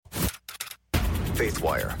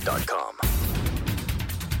Faithwire.com.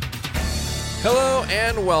 Hello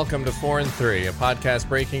and welcome to 4 and 3, a podcast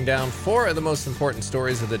breaking down 4 of the most important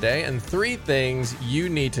stories of the day and 3 things you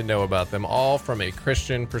need to know about them, all from a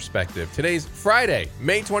Christian perspective. Today's Friday,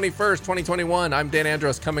 May 21st, 2021. I'm Dan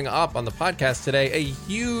Andros. Coming up on the podcast today, a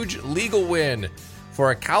huge legal win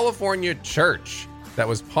for a California church that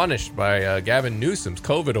was punished by Gavin Newsom's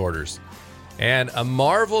COVID orders. And a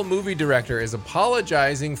Marvel movie director is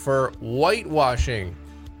apologizing for whitewashing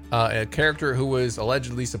a character who was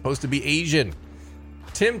allegedly supposed to be Asian.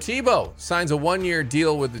 Tim Tebow signs a 1-year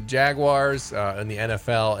deal with the Jaguars in the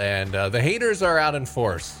NFL, and the haters are out in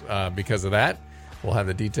force because of that. We'll have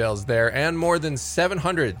the details there. And more than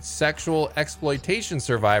 700 sexual exploitation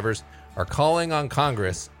survivors are calling on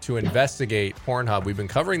Congress to investigate Pornhub. We've been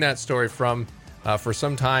covering that story for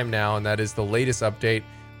some time now, and that is the latest update.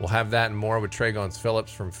 We'll have that and more with Trey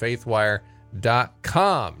Goins-Phillips from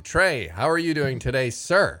Faithwire.com. Trey, how are you doing today,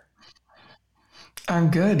 sir? I'm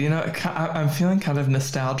good. You know, I'm feeling kind of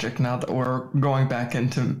nostalgic now that we're going back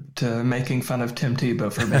into making fun of Tim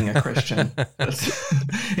Tebow for being a Christian.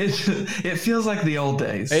 It feels like the old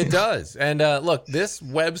days. It does. And look, this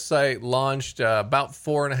website launched about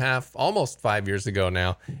 4.5, almost 5 years ago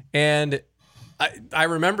now. And I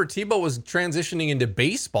remember Tebow was transitioning into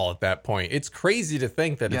baseball at that point. It's crazy to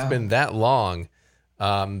think that it's been that long.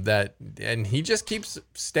 And he just keeps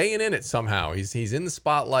staying in it somehow. He's in the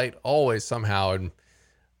spotlight always somehow, and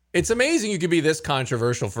it's amazing you could be this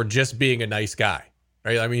controversial for just being a nice guy,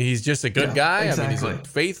 right? I mean, he's just a good guy. Exactly. I mean, he's a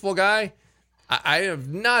faithful guy. I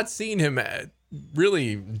have not seen him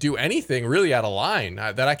really do anything really out of line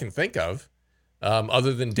that I can think of,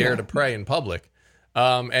 other than dare to pray in public.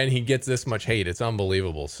 And he gets this much hate. It's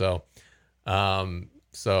unbelievable.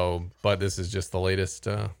 But this is just the latest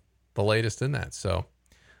in that. So,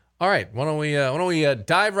 all right, why don't we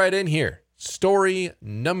dive right in here? Story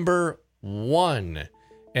number 1,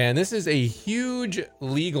 and this is a huge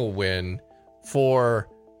legal win for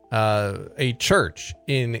a church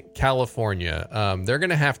in California. They're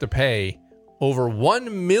going to have to pay over $1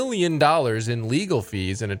 million in legal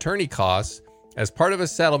fees and attorney costs as part of a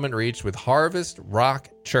settlement reached with Harvest Rock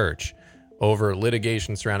Church over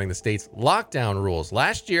litigation surrounding the state's lockdown rules.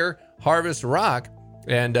 Last year, Harvest Rock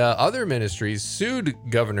and other ministries sued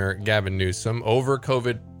Governor Gavin Newsom over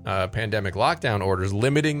COVID pandemic lockdown orders,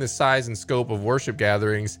 limiting the size and scope of worship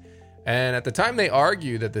gatherings. And at the time, they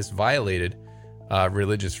argued that this violated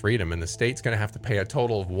religious freedom, and the state's going to have to pay a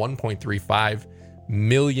total of $1.35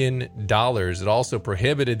 million. It also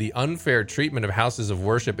prohibited the unfair treatment of houses of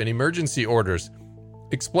worship in emergency orders,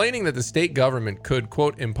 explaining that the state government could,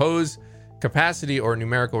 quote, impose capacity or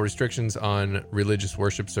numerical restrictions on religious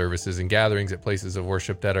worship services and gatherings at places of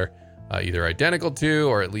worship that are either identical to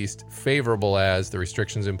or at least favorable as the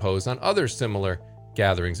restrictions imposed on other similar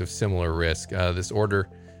gatherings of similar risk. This order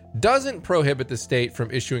doesn't prohibit the state from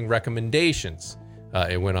issuing recommendations,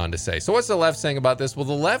 it went on to say. So what's the left saying about this? Well,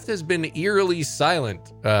 the left has been eerily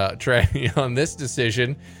silent, Trey, on this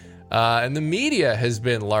decision, and the media has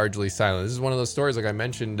been largely silent. This is one of those stories, like I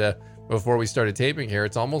mentioned before we started taping here.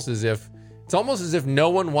 It's almost as if no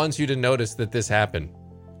one wants you to notice that this happened.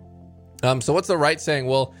 So what's the right saying?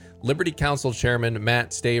 Well, Liberty Council Chairman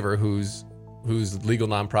Matt Staver, whose legal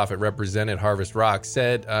nonprofit represented Harvest Rock,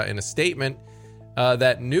 said in a statement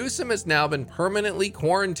that Newsom has now been permanently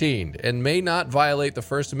quarantined and may not violate the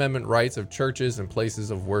First Amendment rights of churches and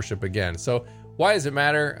places of worship again. So why does it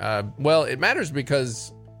matter? Well, it matters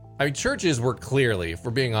because, I mean, churches were clearly, if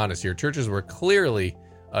we're being honest here, churches were clearly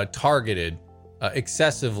targeted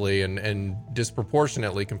excessively and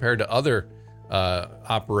disproportionately compared to other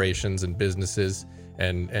operations and businesses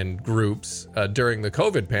and groups during the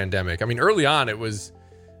COVID pandemic. I mean, early on, it was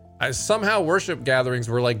somehow worship gatherings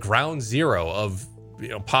were like ground zero of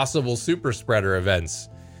possible super spreader events.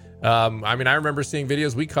 I mean, I remember seeing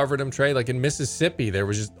videos, we covered them, Trey, like in Mississippi, there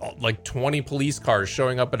was just like 20 police cars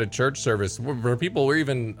showing up at a church service where people were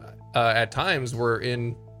even at times were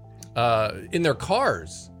in their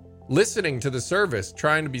cars listening to the service,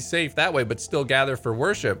 trying to be safe that way, but still gather for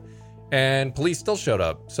worship. And police still showed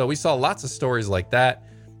up. So we saw lots of stories like that.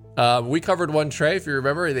 We covered one, Trey, if you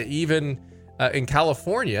remember, that even in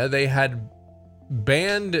California, they had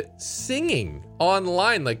banned singing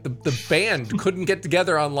online. Like the band couldn't get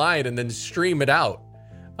together online and then stream it out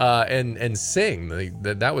and sing.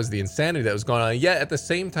 That was the insanity that was going on. Yet at the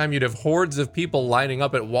same time, you'd have hordes of people lining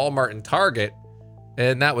up at Walmart and Target,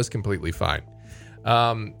 and that was completely fine.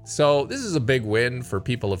 So this is a big win for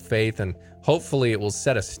people of faith, and hopefully it will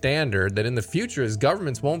set a standard that in the future, as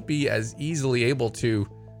governments won't be as easily able to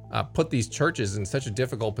put these churches in such a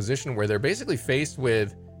difficult position where they're basically faced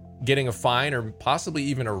with getting a fine or possibly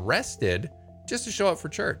even arrested just to show up for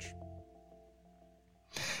church.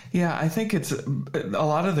 Yeah, I think it's a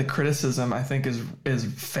lot of the criticism, I think, is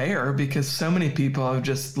fair, because so many people have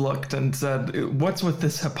just looked and said, what's with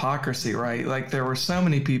this hypocrisy, right? Like, there were so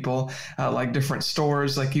many people, like different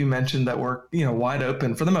stores, like you mentioned, that were, wide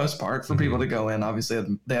open for the most part for people to go in. Obviously,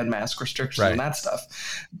 they had mask restrictions and that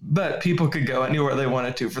stuff, but people could go anywhere they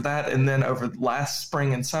wanted to for that. And then over last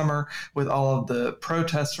spring and summer, with all of the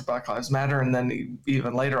protests for Black Lives Matter, and then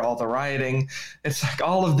even later, all the rioting, it's like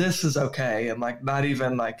all of this is okay. And like, not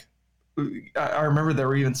even like, I remember there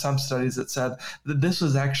were even some studies that said that this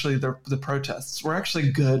was actually the protests were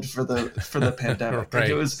actually good for the pandemic. Right. Like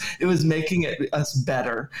it was making us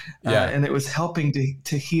better, and it was helping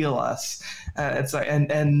to heal us. It's like,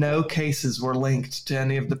 and no cases were linked to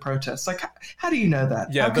any of the protests. Like, how do you know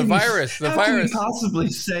that? Yeah, the virus can you possibly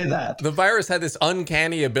say that? The virus had this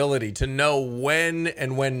uncanny ability to know when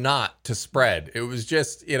and when not to spread. It was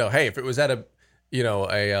just, hey, if it was at a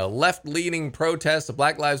left-leaning protest, a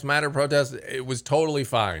Black Lives Matter protest, it was totally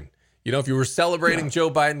fine. If you were celebrating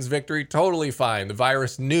Joe Biden's victory, totally fine. The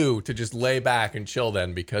virus knew to just lay back and chill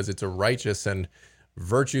then, because it's a righteous and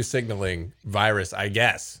virtue signaling virus, I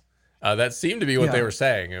guess. That seemed to be what they were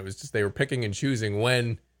saying. It was just they were picking and choosing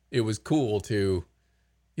when it was cool to,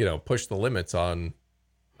 push the limits on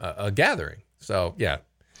a gathering. So, yeah.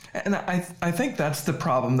 And I think that's the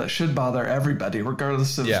problem that should bother everybody,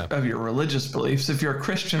 regardless of your religious beliefs. If you're a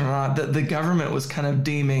Christian or not, that the government was kind of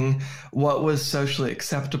deeming what was socially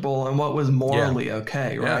acceptable and what was morally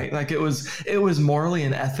okay, right? Like, it was morally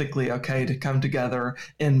and ethically okay to come together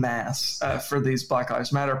in mass for these Black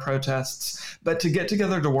Lives Matter protests, but to get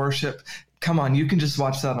together to worship, come on, you can just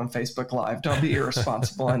watch that on Facebook Live. Don't be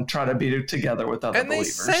irresponsible and try to be together with other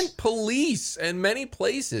believers. And they sent police in many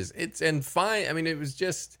places. It was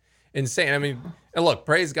just insane. I mean, and look,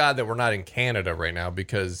 praise God that we're not in Canada right now,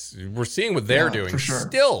 because we're seeing what they're doing.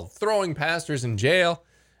 Still throwing pastors in jail.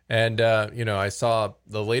 And, I saw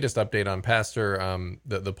the latest update on pastor,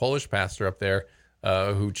 the Polish pastor up there,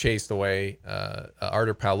 who chased away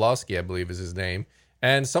Artur Pawlowski, I believe is his name.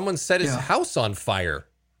 And someone set his house on fire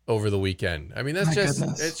over the weekend. I mean,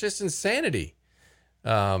 it's just insanity.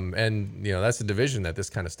 And that's the division that this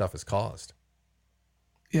kind of stuff has caused.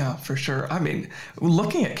 Yeah, for sure. I mean,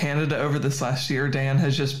 looking at Canada over this last year, Dan,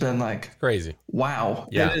 has just been like crazy. Wow.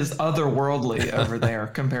 Yeah. It is otherworldly over there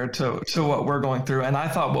compared to what we're going through. And I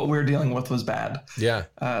thought what we're dealing with was bad. Yeah.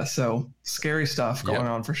 So scary stuff going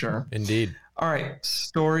on for sure. Indeed. All right.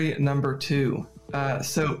 Story number 2.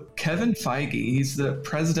 So Kevin Feige, he's the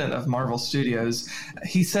president of Marvel Studios.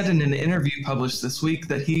 He said in an interview published this week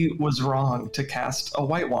that he was wrong to cast a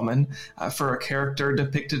white woman for a character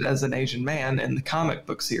depicted as an Asian man in the comic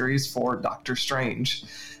book series for Doctor Strange.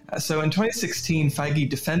 So in 2016, Feige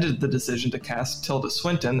defended the decision to cast Tilda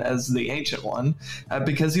Swinton as the Ancient One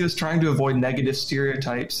because he was trying to avoid negative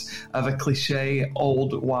stereotypes of a cliche,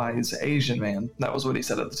 old, wise Asian man. That was what he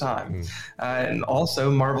said at the time. And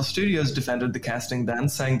also, Marvel Studios defended the casting then,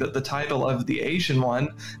 saying that the title of the Asian One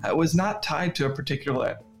was not tied to a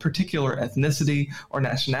particular ethnicity or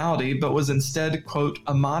nationality, but was instead, quote,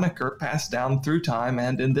 a moniker passed down through time,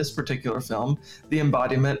 and in this particular film, the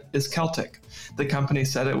embodiment is Celtic. The company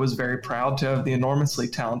said it was very proud to have the enormously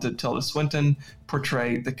talented Tilda Swinton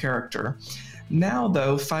portray the character. Now,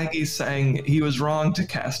 though, Feige's saying he was wrong to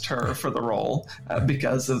cast her for the role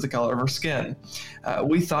because of the color of her skin.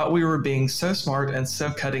 We thought we were being so smart and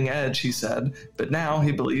so cutting edge, he said, but now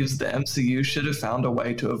he believes the MCU should have found a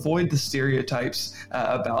way to avoid the stereotypes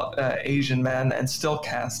about Asian men and still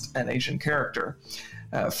cast an Asian character.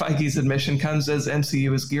 Feige's admission comes as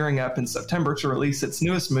MCU is gearing up in September to release its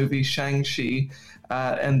newest movie, Shang-Chi,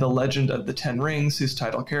 and the Legend of the Ten Rings, whose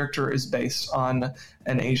title character is based on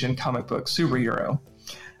an Asian comic book superhero.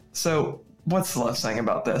 So what's the left saying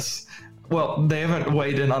about this? Well, they haven't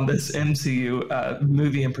weighed in on this MCU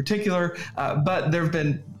movie in particular, but there's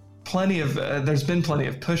been plenty of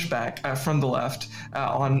pushback from the left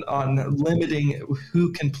on limiting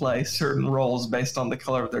who can play certain roles based on the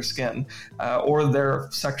color of their skin or their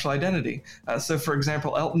sexual identity. So, for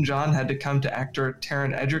example, Elton John had to come to actor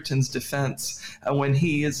Taron Egerton's defense when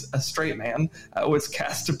he, is a straight man, was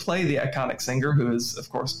cast to play the iconic singer, who is, of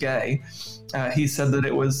course, gay. He said that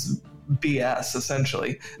it was BS,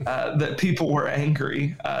 essentially, that people were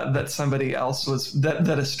angry that somebody else was that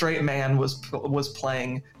a straight man was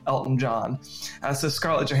playing Elton John. So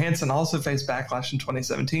Scarlett Johansson also faced backlash in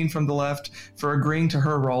 2017 from the left for agreeing to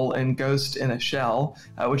her role in Ghost in a Shell,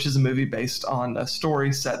 which is a movie based on a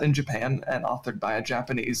story set in Japan and authored by a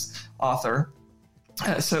Japanese author.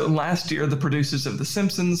 So last year, the producers of The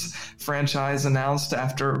Simpsons franchise announced,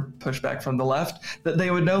 after pushback from the left, that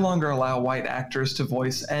they would no longer allow white actors to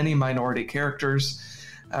voice any minority characters.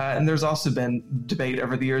 And there's also been debate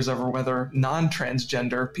over the years over whether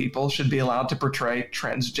non-transgender people should be allowed to portray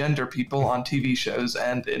transgender people on TV shows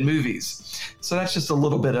and in movies. So that's just a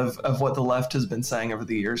little bit of what the left has been saying over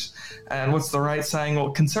the years. And what's the right saying?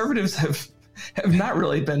 Well, conservatives have not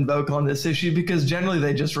really been vocal on this issue because generally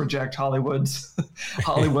they just reject Hollywood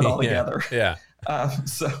altogether. Yeah.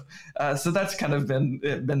 So that's kind of been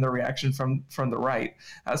the reaction from the right.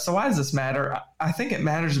 So why does this matter? I think it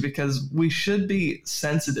matters because we should be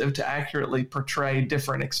sensitive to accurately portray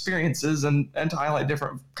different experiences and to highlight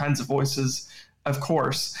different kinds of voices, of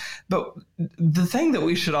course. But the thing that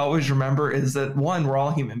we should always remember is that, one, we're all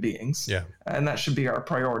human beings. Yeah. And that should be our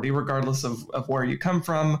priority, regardless of where you come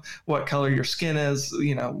from, what color your skin is,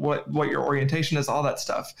 what your orientation is, all that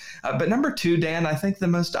stuff. But number two, Dan, I think the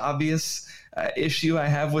most obvious issue I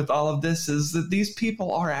have with all of this is that these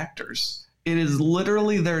people are actors. It is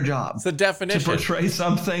literally their job. It's the definition to portray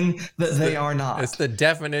something that they are not. It's the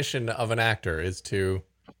definition of an actor is to,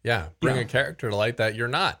 bring a character to light that you're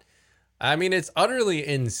not. I mean, it's utterly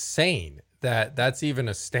insane that that's even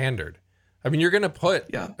a standard. I mean, you're going to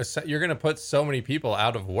put so many people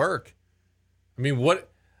out of work. I mean,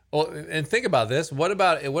 and think about this. What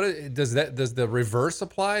does the reverse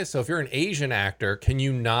apply? So if you're an Asian actor, can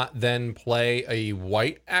you not then play a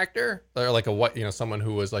white actor, or like a white, someone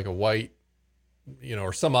who was like a white,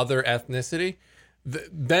 or some other ethnicity?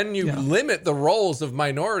 Then you limit the roles of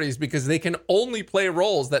minorities because they can only play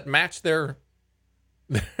roles that match their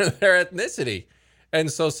ethnicity.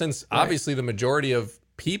 And so since obviously the majority of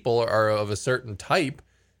people are of a certain type,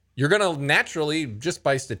 you're going to naturally, just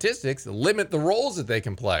by statistics, limit the roles that they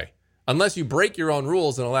can play unless you break your own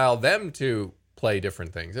rules and allow them to play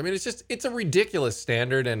different things. I mean, it's a ridiculous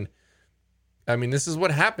standard. And I mean, this is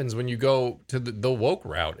what happens when you go to the woke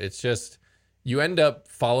route. It's just, you end up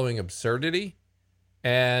following absurdity.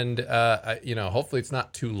 And, hopefully it's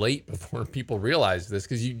not too late before people realize this,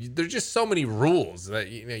 because there's just so many rules that,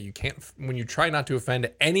 you can't, when you try not to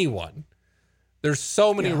offend anyone, there's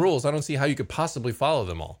so many rules. I don't see how you could possibly follow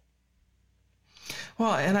them all.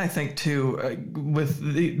 Well, and I think, too,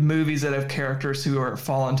 with the movies that have characters who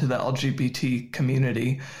fall into the LGBT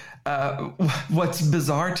community, what's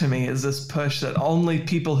bizarre to me is this push that only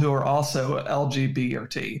people who are also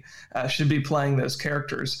LGBT should be playing those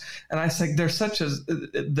characters. And I think there's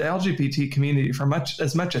the LGBT community, for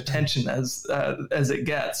as much attention as it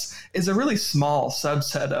gets, is a really small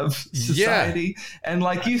subset of society. Yeah. And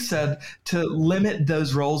like you said, to limit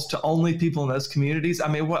those roles to only people in those communities, I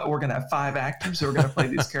mean, we're going to have 5 actors who are going to play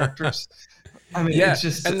these characters. I mean, it's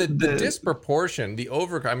just, and the disproportion,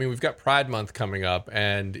 we've got Pride Month coming up,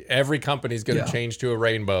 and every company's going to change to a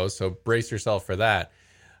rainbow. So brace yourself for that.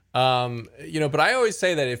 But I always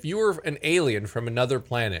say that if you were an alien from another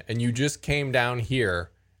planet and you just came down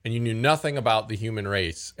here and you knew nothing about the human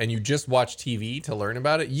race and you just watched TV to learn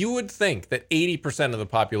about it, you would think that 80% of the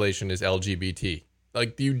population is LGBT.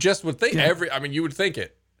 Like, you just would think you would think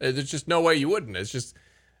it. There's just no way you wouldn't. It's just,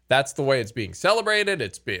 that's the way it's being celebrated.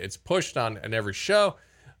 It's pushed on every show.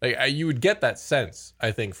 Like, you would get that sense,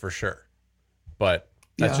 I think, for sure. But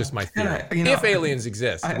that's just my theory. If aliens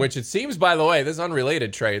exist, which it seems, by the way, this is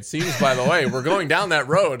unrelated, Trey. It seems, by the way, we're going down that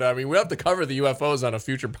road. I mean, we have to cover the UFOs on a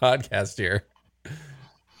future podcast here.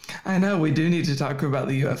 I know we do need to talk about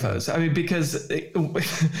the UFOs. I mean, because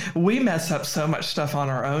we mess up so much stuff on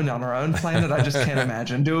our own planet. I just can't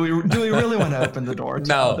imagine. Do we really want to open the door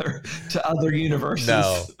to other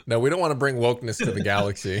universes? No, we don't want to bring wokeness to the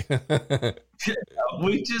galaxy.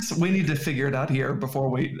 We need to figure it out here before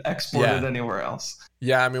we export it anywhere else.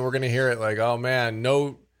 Yeah, I mean, we're gonna hear it like, oh man,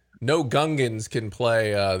 no Gungans can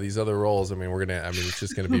play these other roles. I mean, it's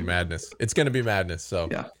just gonna be madness. It's gonna be madness. So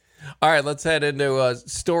yeah. All right, let's head into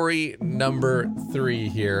story number 3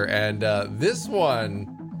 here. And this one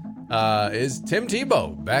is Tim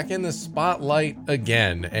Tebow back in the spotlight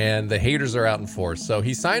again. And the haters are out in force. So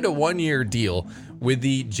he signed a 1-year deal with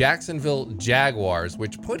the Jacksonville Jaguars,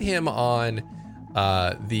 which put him on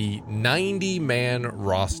the 90-man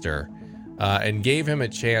roster and gave him a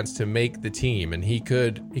chance to make the team. And he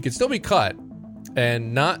could still be cut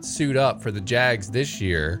and not suit up for the Jags this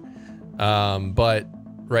year. But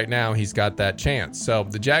right now, he's got that chance. So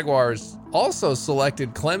the Jaguars also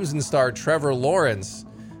selected Clemson star Trevor Lawrence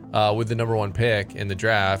with the number 1 pick in the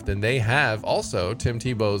draft. And they have also Tim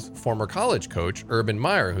Tebow's former college coach, Urban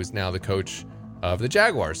Meyer, who's now the coach of the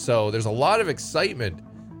Jaguars. So there's a lot of excitement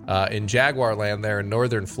in Jaguar land there in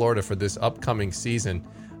northern Florida for this upcoming season.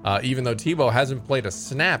 even though Tebow hasn't played a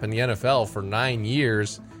snap in the NFL for 9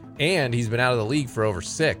 years, and he's been out of the league for over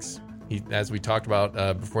 6. He, as we talked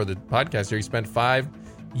about before the podcast here, he spent 5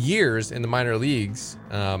 years in the minor leagues,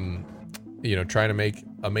 trying to make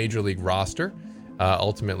a major league roster.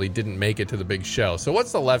 Ultimately didn't make it to the big show. So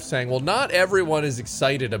what's the left saying? Well, not everyone is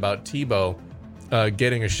excited about Tebow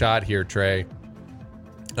getting a shot here, Trey.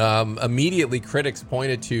 Immediately, critics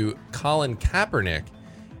pointed to Colin Kaepernick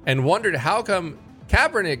and wondered how come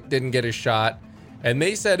Kaepernick didn't get a shot, and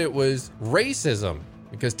they said it was racism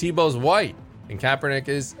because Tebow's white and Kaepernick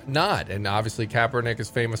is not. And obviously Kaepernick is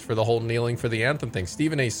famous for the whole kneeling for the anthem thing.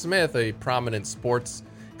 Stephen A. Smith, a prominent sports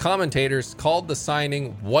commentator, called the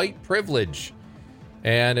signing white privilege.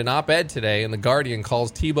 And an op-ed today in The Guardian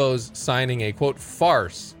calls Tebow's signing a, quote,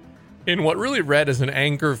 farce in what really read as an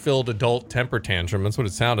anger-filled adult temper tantrum. That's what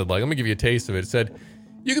it sounded like. Let me give you a taste of it. It said,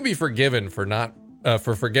 you can be forgiven for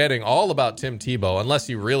forgetting all about Tim Tebow unless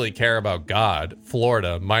you really care about God,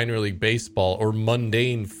 Florida, minor league baseball, or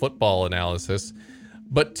mundane football analysis.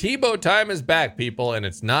 But Tebow time is back, people, and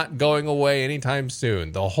it's not going away anytime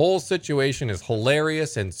soon. The whole situation is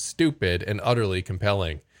hilarious and stupid and utterly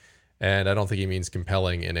compelling. And I don't think he means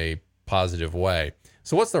compelling in a positive way.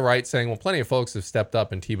 So what's the right saying? Well, plenty of folks have stepped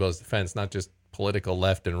up in Tebow's defense, not just political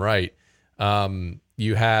left and right.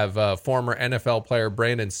 You have former NFL player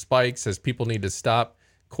Brandon Spike says people need to stop,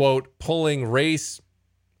 quote, pulling race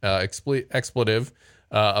expletive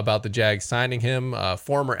about the Jags signing him.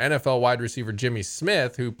 Former NFL wide receiver Jimmy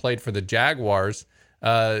Smith, who played for the Jaguars,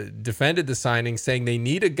 defended the signing, saying they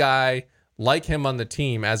need a guy like him on the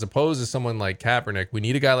team as opposed to someone like Kaepernick. We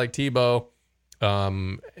need a guy like Tebow.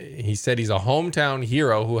 He said he's a hometown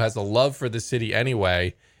hero who has a love for the city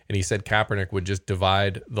anyway. And he said Kaepernick would just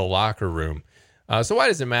divide the locker room. So why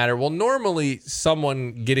does it matter? Well, normally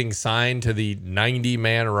someone getting signed to the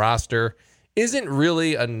 90-man roster isn't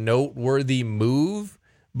really a noteworthy move.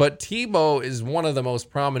 But Tebow is one of the most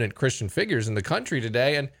prominent Christian figures in the country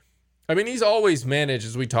today. And I mean, he's always managed,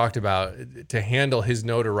 as we talked about, to handle his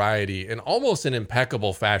notoriety in almost an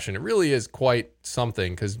impeccable fashion. It really is quite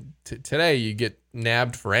something because today you get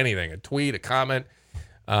nabbed for anything, a tweet, a comment,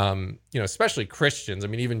 especially Christians. I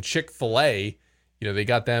mean, even Chick-fil-A, they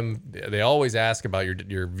got them. They always ask about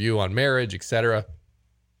your view on marriage, etc.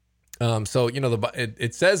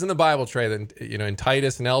 It says in the Bible, Trey, that, in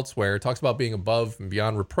Titus and elsewhere, it talks about being above and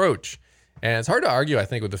beyond reproach. And it's hard to argue, I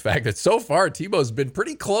think, with the fact that so far Tebow's been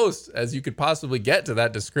pretty close as you could possibly get to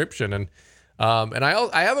that description. And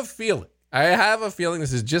I have a feeling.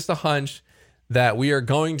 This is just a hunch that we are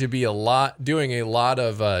going to be doing a lot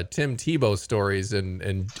of Tim Tebow stories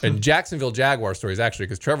and Jacksonville Jaguar stories, actually,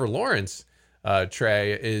 because Trevor Lawrence,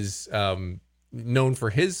 Trey, is known for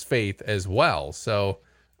his faith as well. So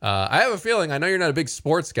I have a feeling. I know you're not a big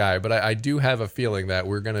sports guy, but I do have a feeling that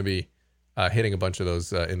we're going to be hitting a bunch of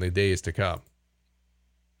those in the days to come.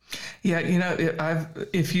 Yeah,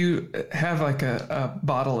 if you have like a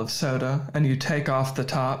bottle of soda and you take off the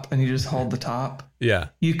top and you just hold the top, yeah,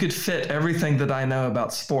 you could fit everything that I know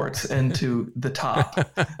about sports into the top,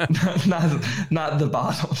 not the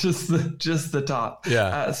bottle, just the top.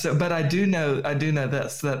 Yeah. But I do know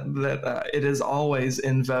this that it is always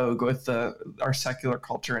in vogue with our secular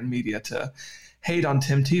culture and media to hate on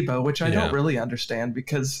Tim Tebow, which I don't really understand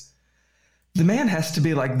because the man has to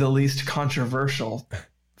be like the least controversial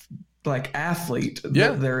like athlete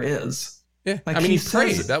that there is. Yeah, like, I mean, he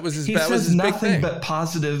prayed. That was his big thing. Nothing but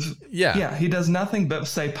positive. Yeah, he does nothing but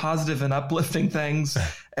say positive and uplifting things,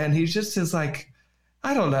 and he just is like,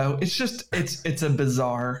 I don't know. It's just it's a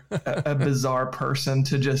bizarre person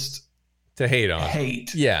to hate on.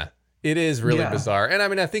 Yeah, it is really bizarre, and I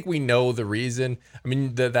mean, I think we know the reason. I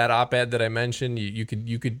mean, that op-ed that I mentioned, you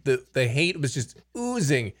could the hate was just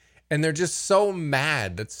oozing, and they're just so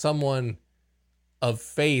mad that someone of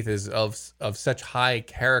faith is of such high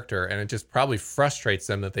character, and it just probably frustrates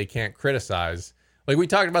them that they can't criticize. Like we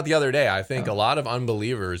talked about the other day, I think a lot of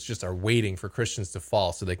unbelievers just are waiting for Christians to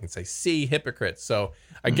fall so they can say, see, hypocrites. So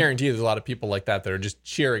I guarantee there's a lot of people like that are just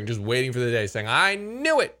cheering, just waiting for the day, saying, I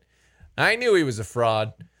knew it. I knew he was a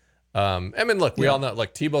fraud. I mean, look, we all know,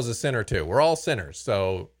 like, Tebow's a sinner too. We're all sinners.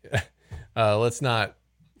 So let's not,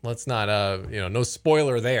 no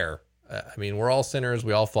spoiler there. I mean, we're all sinners.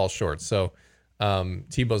 We all fall short. So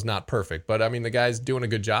Tebow's not perfect, but I mean, the guy's doing a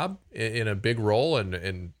good job in a big role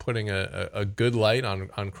and putting a good light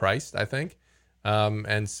on Christ, I think.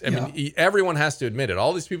 Mean, everyone has to admit it.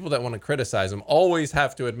 All these people that want to criticize him always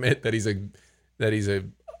have to admit that he's a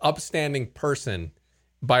upstanding person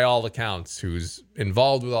by all accounts, who's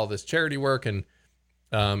involved with all this charity work and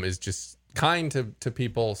is just kind to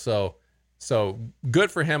people. So So good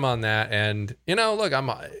for him on that. And, look,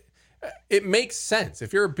 it makes sense.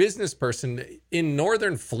 If you're a business person in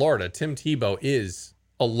Northern Florida, Tim Tebow is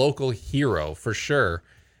a local hero for sure.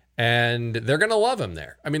 And they're going to love him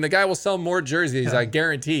there. I mean, the guy will sell more jerseys, I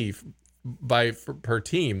guarantee, per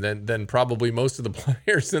team than probably most of the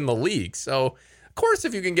players in the league. So, of course,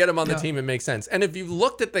 if you can get him on the team, it makes sense. And if you've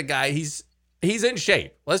looked at the guy, he's in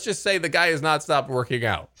shape. Let's just say the guy has not stopped working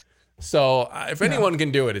out. So if anyone can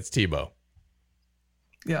do it, it's Tebow.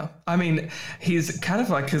 Yeah, I mean, he's kind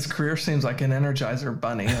of like, his career seems like an Energizer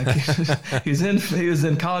bunny. Like he was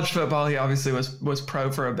in college football. He obviously was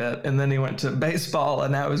pro for a bit, and then he went to baseball,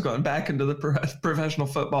 and now he's going back into the professional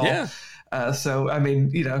football. Yeah. So I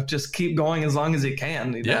mean, just keep going as long as he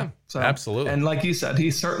can. Yeah, so, absolutely. And like you said,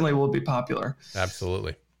 he certainly will be popular.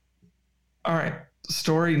 Absolutely. All right.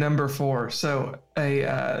 Story number 4. So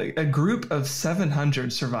a group of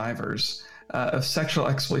 700 survivors of sexual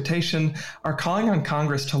exploitation are calling on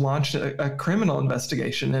Congress to launch a criminal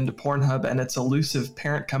investigation into Pornhub and its elusive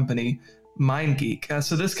parent company, MindGeek.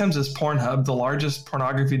 So this comes as Pornhub, the largest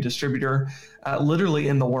pornography distributor literally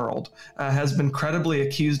in the world, has been credibly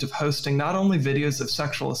accused of hosting not only videos of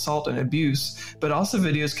sexual assault and abuse, but also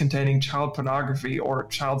videos containing child pornography or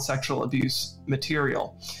child sexual abuse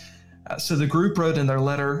material. So the group wrote in their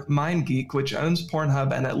letter, MindGeek, which owns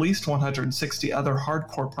Pornhub and at least 160 other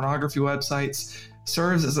hardcore pornography websites,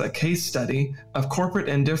 serves as a case study of corporate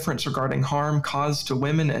indifference regarding harm caused to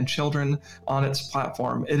women and children on its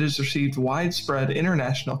platform. It has received widespread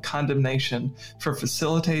international condemnation for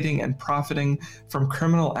facilitating and profiting from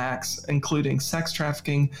criminal acts, including sex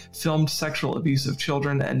trafficking, filmed sexual abuse of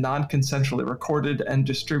children, and non-consensually recorded and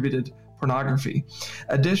distributed pornography.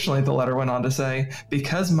 Additionally, the letter went on to say,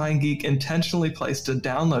 because MindGeek intentionally placed a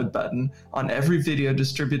download button on every video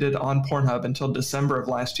distributed on Pornhub until December of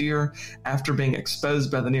last year, after being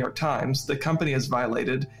exposed by the New York Times, the company has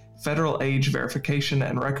violated federal age verification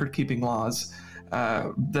and record-keeping laws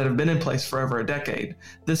that have been in place for over a decade.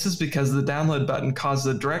 This is because the download button caused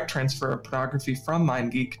the direct transfer of pornography from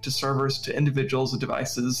MindGeek to servers to individuals'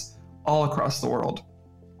 devices all across the world.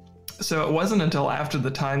 So it wasn't until after the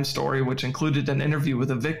Times story, which included an interview with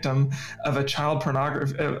a victim of child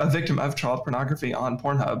pornography on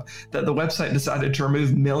Pornhub, that the website decided to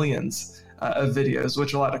remove millions of videos,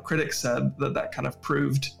 which a lot of critics said that kind of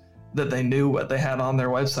proved that they knew what they had on their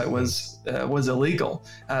website was illegal.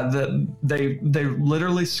 That they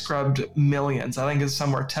literally scrubbed millions. I think it's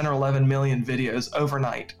somewhere 10 or 11 million videos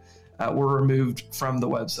overnight were removed from the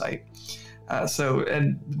website.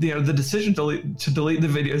 The decision to delete the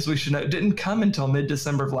videos, we should note, didn't come until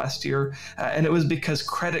mid-December of last year, and it was because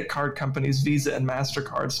credit card companies Visa and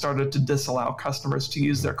MasterCard started to disallow customers to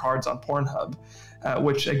use their cards on Pornhub,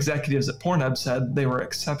 which executives at Pornhub said they were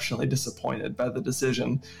exceptionally disappointed by the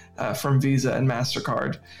decision from Visa and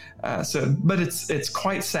MasterCard. But it's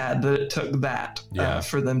quite sad that it took that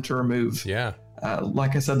for them to remove. Yeah.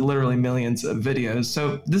 Like I said, literally millions of videos.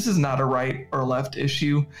 So this is not a right or left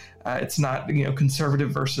issue. It's not,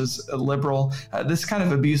 conservative versus liberal. This kind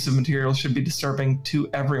of abusive material should be disturbing to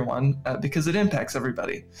everyone because it impacts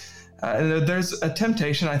everybody. There's a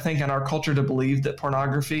temptation, I think, in our culture to believe that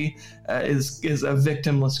pornography is a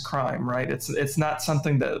victimless crime, right? It's not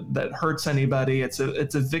something that hurts anybody. It's a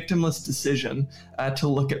victimless decision to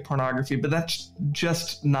look at pornography, but that's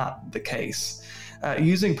just not the case.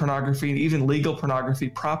 Using pornography, even legal pornography,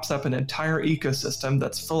 props up an entire ecosystem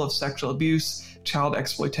that's full of sexual abuse, child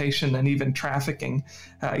exploitation, and even trafficking.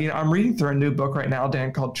 I'm reading through a new book right now,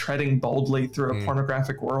 Dan, called Treading Boldly Through a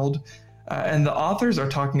Pornographic World. And the authors are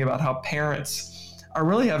talking about how parents are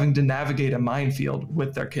really having to navigate a minefield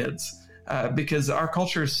with their kids. Because our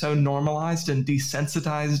culture is so normalized and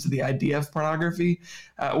desensitized to the idea of pornography,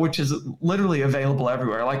 which is literally available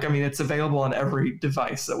everywhere. It's available on every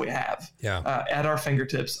device that we have at our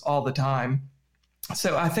fingertips all the time.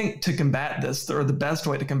 So I think to combat this, or the best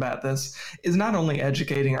way to combat this, is not only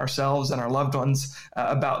educating ourselves and our loved ones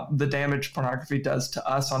about the damage pornography does to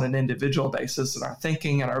us on an individual basis and our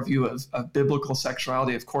thinking and our view of biblical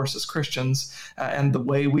sexuality, of course, as Christians, and the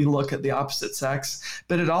way we look at the opposite sex,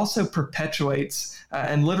 but it also perpetuates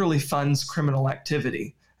and literally funds criminal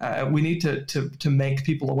activity. We need to make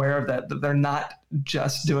people aware of that they're not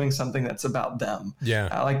just doing something that's about them.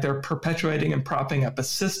 They're perpetuating and propping up a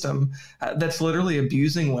system that's literally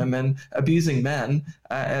abusing women, abusing men,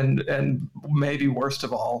 and maybe worst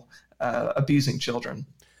of all, abusing children.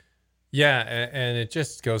 Yeah, and it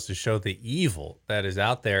just goes to show the evil that is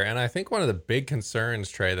out there. And I think one of the big concerns,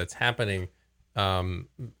 Trey, that's happening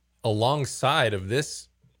alongside of this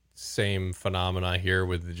same phenomena here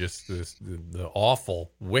with just the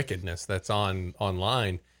awful wickedness that's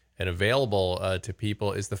online and available to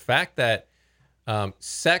people is the fact that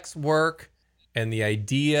sex work and the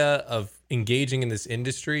idea of engaging in this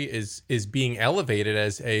industry is being elevated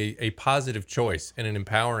as a positive choice and an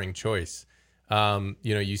empowering choice.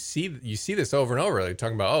 You see this over and over, like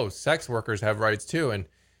talking about, oh, sex workers have rights too,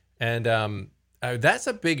 and that's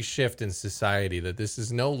a big shift in society. That this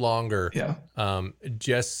is no longer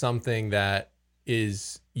just something that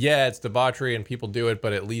is, it's debauchery and people do it,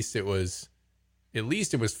 but at least it was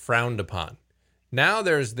frowned upon. Now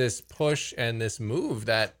there's this push and this move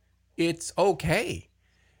that it's okay.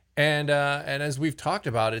 And as we've talked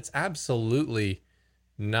about, it's absolutely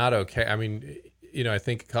not okay. I mean, I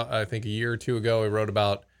think a year or two ago, I wrote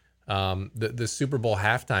about the Super Bowl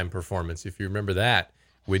halftime performance, if you remember that,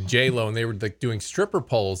 with J-Lo, and they were like doing stripper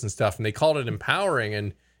poles and stuff, and they called it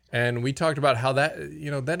empowering. And we talked about how that,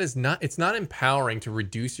 that is not, it's not empowering to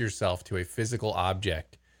reduce yourself to a physical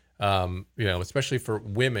object, especially for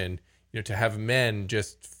women, to have men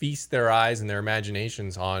just feast their eyes and their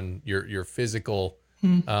imaginations on your physical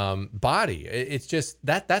body. It's just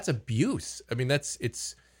that's abuse. I mean,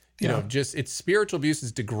 it's spiritual abuse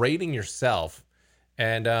is degrading yourself,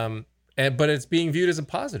 but it's being viewed as a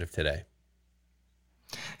positive today.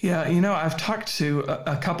 Yeah, I've talked to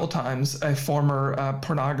a couple times a former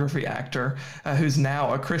pornography actor who's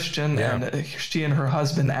now a Christian, and she and her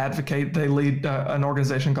husband advocate. They lead an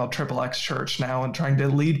organization called XXX Church now and trying to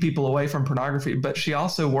lead people away from pornography. But she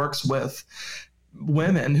also works with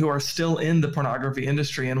women who are still in the pornography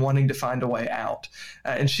industry and wanting to find a way out.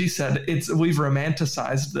 And she said we've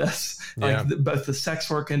romanticized this, both the sex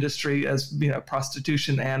work industry as,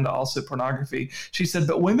 prostitution and also pornography. She said,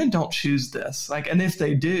 but women don't choose this. And if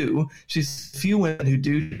they do, she's few women who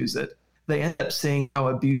do choose it. They end up seeing how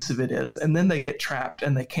abusive it is, and then they get trapped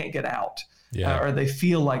and they can't get out. Or they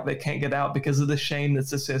feel like they can't get out because of the shame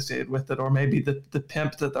that's associated with it, or maybe the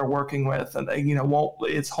pimp that they're working with, and they,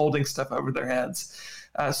 it's holding stuff over their heads.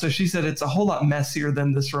 So she said it's a whole lot messier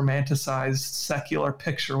than this romanticized secular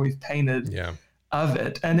picture we've painted of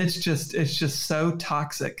it, and it's just so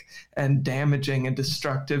toxic and damaging and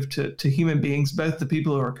destructive to human beings, both the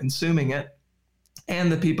people who are consuming it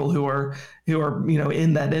and the people who are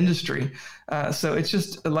in that industry. So it's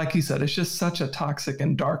just, like you said, it's just such a toxic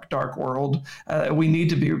and dark world. We need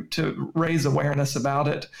to raise awareness about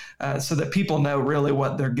it so that people know really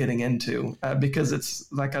what they're getting into, because it's,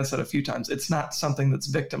 like I said a few times, it's not something that's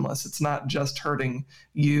victimless. It's not just hurting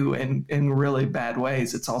you in really bad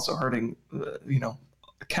ways. It's also hurting,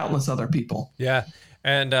 countless other people. Yeah.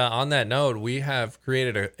 And on that note, we have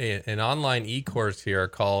created an online e-course here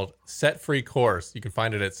called Set Free Course. You can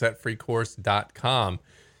find it at setfreecourse.com.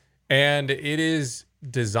 And it is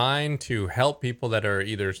designed to help people that are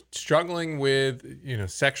either struggling with,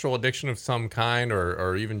 sexual addiction of some kind,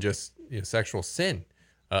 or even just sexual sin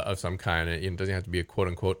of some kind. It doesn't have to be a quote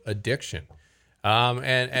unquote addiction.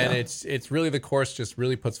 It's really, the course just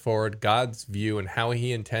really puts forward God's view and how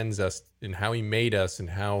he intends us and how he made us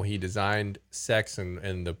and how he designed sex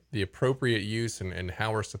and the appropriate use and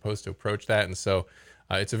how we're supposed to approach that. And so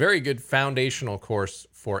it's a very good foundational course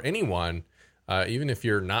for anyone, even if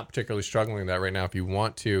you're not particularly struggling with that right now. If you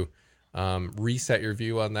want to reset your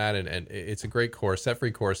view on that, and it's a great course,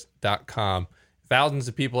 setfreecourse.com. Thousands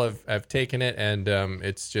of people have taken it, and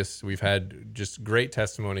we've had just great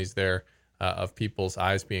testimonies there of people's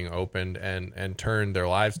eyes being opened and their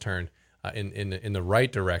lives turned in the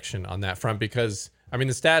right direction on that front. Because the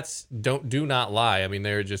stats do not lie.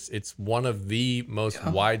 It's one of the most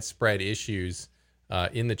widespread issues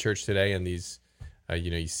in the church today. And these,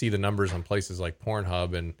 you see the numbers on places like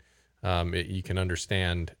Pornhub, and you can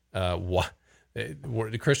understand why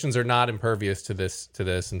the Christians are not impervious to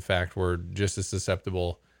this. In fact, we're just as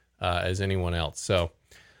susceptible as anyone else. So.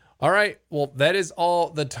 All right. Well, that is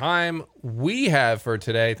all the time we have for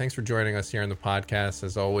today. Thanks for joining us here on the podcast.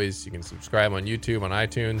 As always, you can subscribe on YouTube, on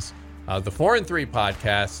iTunes, the 4 and 3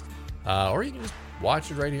 podcast, or you can just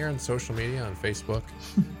watch it right here on social media, on Facebook,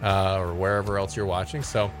 or wherever else you're watching.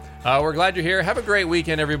 So we're glad you're here. Have a great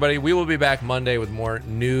weekend, everybody. We will be back Monday with more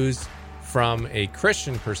news from a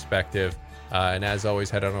Christian perspective. And as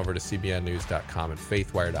always, head on over to cbnnews.com and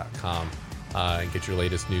faithwire.com and get your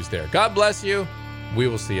latest news there. God bless you. We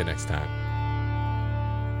will see you next time.